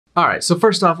Alright, so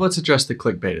first off, let's address the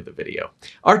clickbait of the video.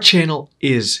 Our channel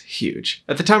is huge.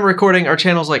 At the time of recording, our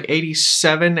channel's like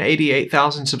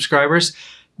 88,000 subscribers.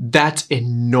 That's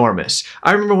enormous.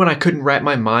 I remember when I couldn't wrap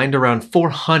my mind around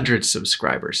 400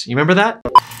 subscribers. You remember that?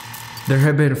 There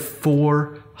have been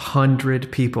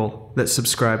 400 people that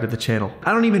subscribe to the channel.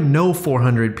 I don't even know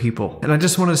 400 people. And I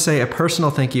just want to say a personal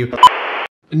thank you.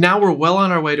 Now we're well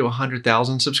on our way to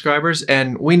 100,000 subscribers,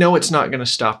 and we know it's not gonna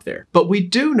stop there. But we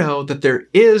do know that there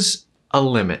is a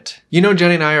limit. You know,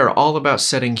 Jenny and I are all about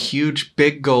setting huge,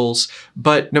 big goals,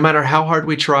 but no matter how hard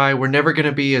we try, we're never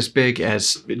gonna be as big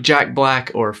as Jack Black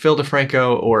or Phil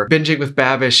DeFranco or Binging with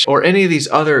Babish or any of these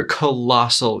other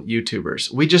colossal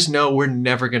YouTubers. We just know we're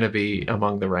never gonna be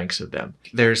among the ranks of them.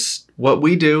 There's what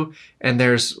we do, and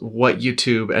there's what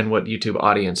YouTube and what YouTube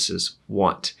audiences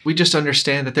want. We just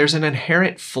understand that there's an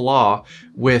inherent flaw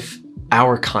with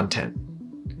our content.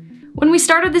 When we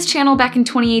started this channel back in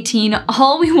 2018,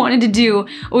 all we wanted to do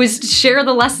was share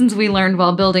the lessons we learned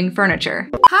while building furniture.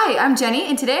 Hi, I'm Jenny,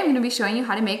 and today I'm going to be showing you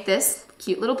how to make this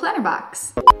cute little planter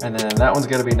box. And then that one's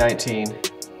gonna be 19.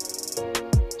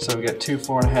 So we got two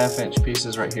 4.5-inch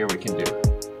pieces right here we can do.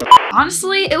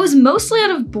 Honestly, it was mostly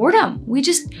out of boredom. We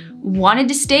just wanted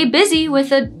to stay busy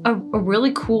with a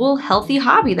really cool, healthy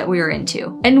hobby that we were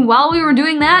into. And while we were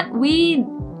doing that, we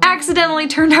accidentally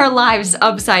turned our lives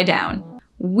upside down.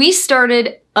 We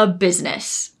started a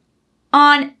business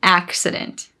on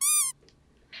accident.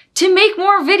 To make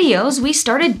more videos, we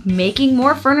started making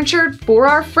more furniture for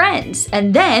our friends,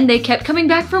 and then they kept coming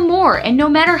back for more, and no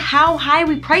matter how high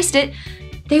we priced it,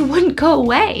 they wouldn't go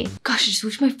away. Gosh, I just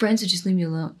wish my friends would just leave me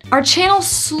alone. Our channel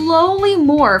slowly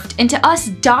morphed into us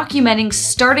documenting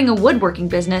starting a woodworking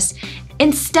business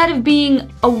instead of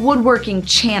being a woodworking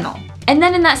channel. And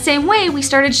then in that same way, we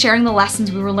started sharing the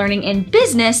lessons we were learning in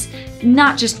business,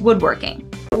 not just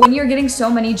woodworking. When you're getting so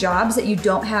many jobs that you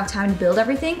don't have time to build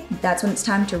everything, that's when it's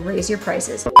time to raise your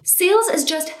prices. Sales is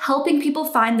just helping people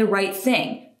find the right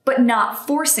thing, but not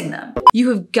forcing them. You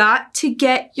have got to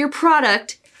get your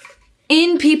product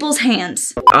in people's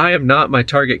hands. I am not my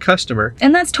target customer.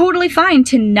 And that's totally fine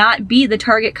to not be the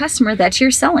target customer that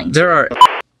you're selling to.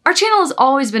 Our channel has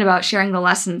always been about sharing the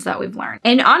lessons that we've learned.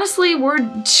 And honestly,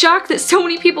 we're shocked that so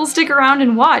many people stick around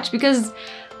and watch because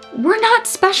we're not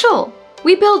special.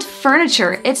 We build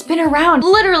furniture. It's been around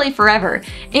literally forever.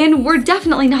 And we're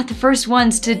definitely not the first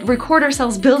ones to record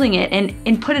ourselves building it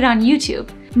and put it on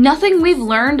YouTube. Nothing we've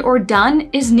learned or done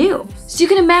is new. So you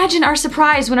can imagine our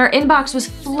surprise when our inbox was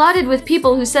flooded with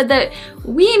people who said that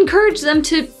we encouraged them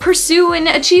to pursue and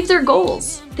achieve their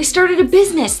goals. They started a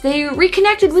business, they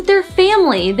reconnected with their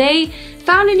family, they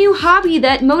found a new hobby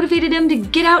that motivated them to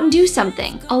get out and do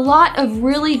something. A lot of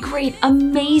really great,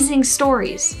 amazing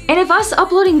stories. And if us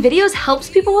uploading videos helps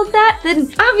people with that,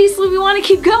 then obviously we want to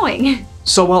keep going.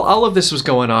 So while all of this was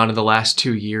going on in the last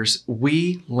 2 years,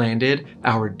 we landed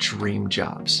our dream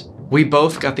jobs. We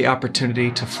both got the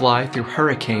opportunity to fly through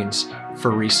hurricanes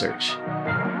for research.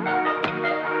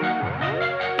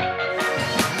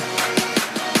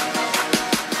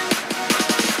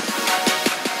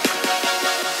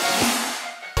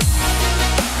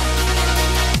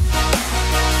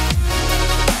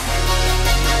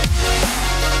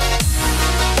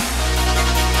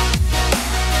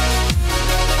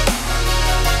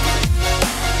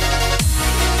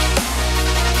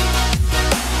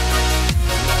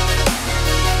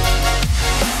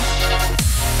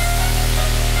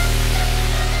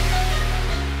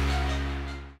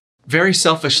 Very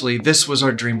selfishly, this was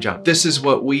our dream job. This is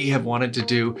what we have wanted to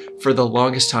do for the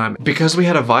longest time. Because we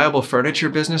had a viable furniture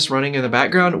business running in the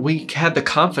background, we had the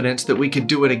confidence that we could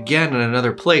do it again in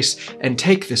another place and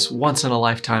take this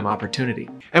once-in-a-lifetime opportunity.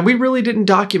 And we really didn't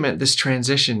document this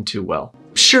transition too well.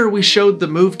 Sure, we showed the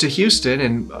move to Houston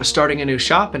and starting a new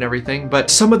shop and everything,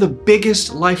 but some of the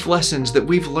biggest life lessons that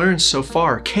we've learned so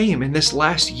far came in this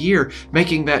last year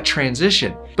making that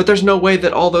transition. But there's no way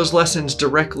that all those lessons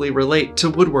directly relate to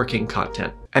woodworking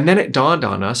content. And then it dawned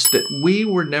on us that we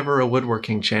were never a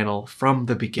woodworking channel from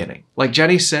the beginning. Like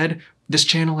Jenny said, this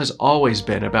channel has always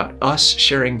been about us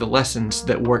sharing the lessons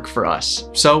that work for us.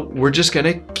 So we're just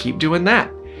gonna keep doing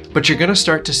that. But you're gonna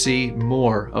start to see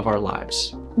more of our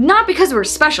lives. Not because we're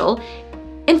special.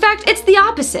 In fact, it's the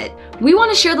opposite. We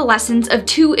want to share the lessons of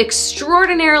two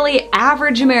extraordinarily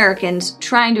average Americans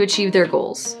trying to achieve their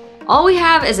goals. All we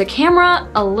have is a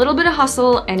camera, a little bit of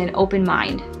hustle, and an open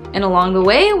mind. And along the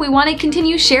way, we want to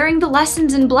continue sharing the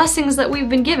lessons and blessings that we've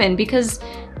been given because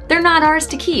they're not ours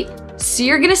to keep. So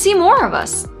you're gonna see more of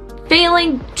us.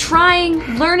 Failing, trying,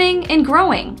 learning, and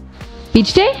growing.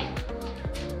 Each day?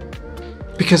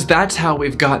 Because that's how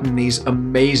we've gotten these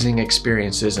amazing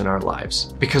experiences in our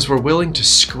lives. Because we're willing to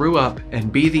screw up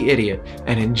and be the idiot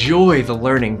and enjoy the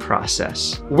learning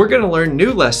process. We're gonna learn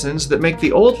new lessons that make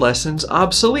the old lessons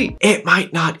obsolete. It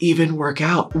might not even work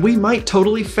out. We might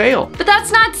totally fail. But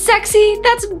that's not sexy,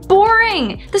 that's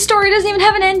boring. The story doesn't even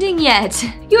have an ending yet.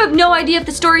 You have no idea if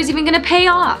the story's even gonna pay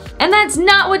off. And that's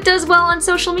not what does well on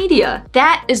social media.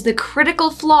 That is the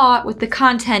critical flaw with the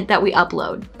content that we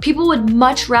upload. People would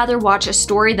much rather watch a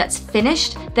story that's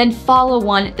finished than follow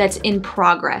one that's in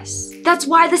progress. That's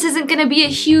why this isn't gonna be a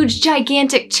huge,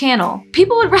 gigantic channel.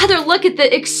 People would rather look at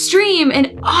the extreme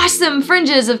and awesome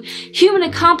fringes of human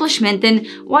accomplishment than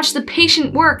watch the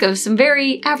patient work of some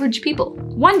very average people.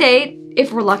 One day,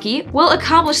 if we're lucky, we'll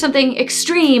accomplish something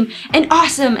extreme and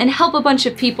awesome and help a bunch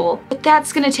of people. But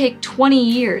that's gonna take 20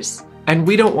 years. And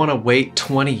we don't want to wait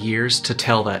 20 years to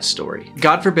tell that story.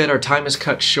 God forbid our time is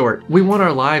cut short. We want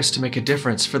our lives to make a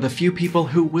difference for the few people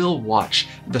who will watch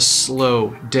the slow,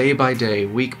 day by day,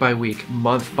 week by week,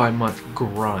 month by month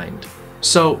grind.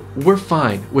 So we're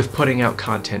fine with putting out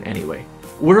content anyway.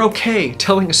 We're okay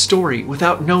telling a story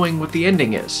without knowing what the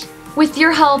ending is. With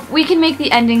your help, we can make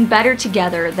the ending better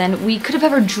together than we could have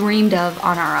ever dreamed of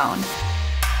on our own.